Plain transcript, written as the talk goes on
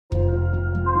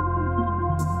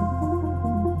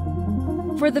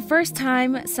For the first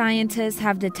time, scientists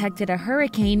have detected a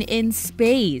hurricane in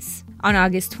space. On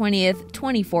August 20th,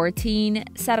 2014,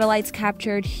 satellites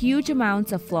captured huge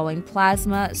amounts of flowing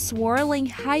plasma swirling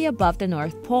high above the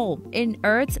North Pole in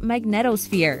Earth's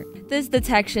magnetosphere. This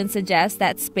detection suggests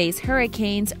that space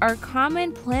hurricanes are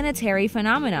common planetary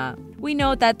phenomena. We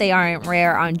know that they aren't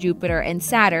rare on Jupiter and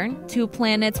Saturn, two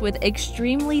planets with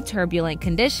extremely turbulent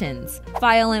conditions.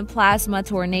 Violent plasma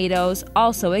tornadoes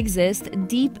also exist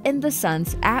deep in the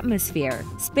sun's atmosphere.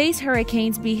 Space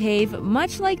hurricanes behave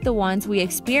much like the ones we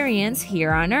experience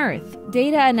here on Earth.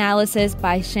 Data analysis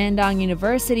by Shandong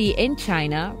University in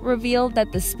China revealed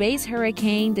that the space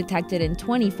hurricane detected in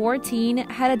 2014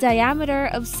 had a diameter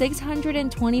of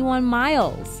 621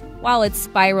 miles. While its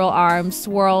spiral arms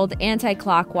swirled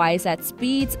anti-clockwise at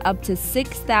speeds up to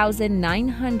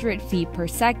 6,900 feet per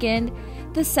second,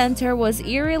 the center was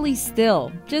eerily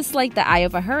still, just like the eye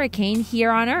of a hurricane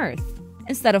here on Earth.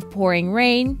 Instead of pouring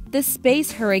rain, the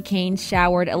space hurricane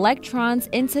showered electrons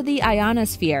into the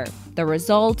ionosphere. The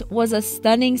result was a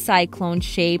stunning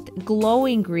cyclone-shaped,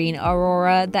 glowing green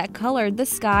aurora that colored the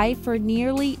sky for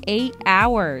nearly 8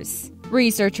 hours.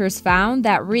 Researchers found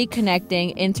that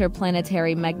reconnecting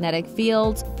interplanetary magnetic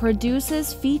fields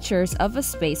produces features of a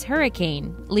space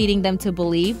hurricane, leading them to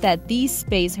believe that these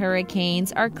space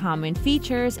hurricanes are common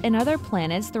features in other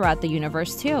planets throughout the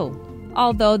universe too.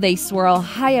 Although they swirl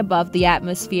high above the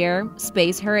atmosphere,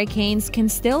 space hurricanes can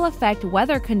still affect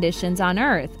weather conditions on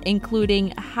Earth,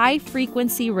 including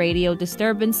high-frequency radio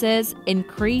disturbances,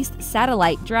 increased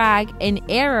satellite drag, and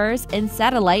errors in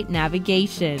satellite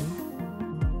navigation.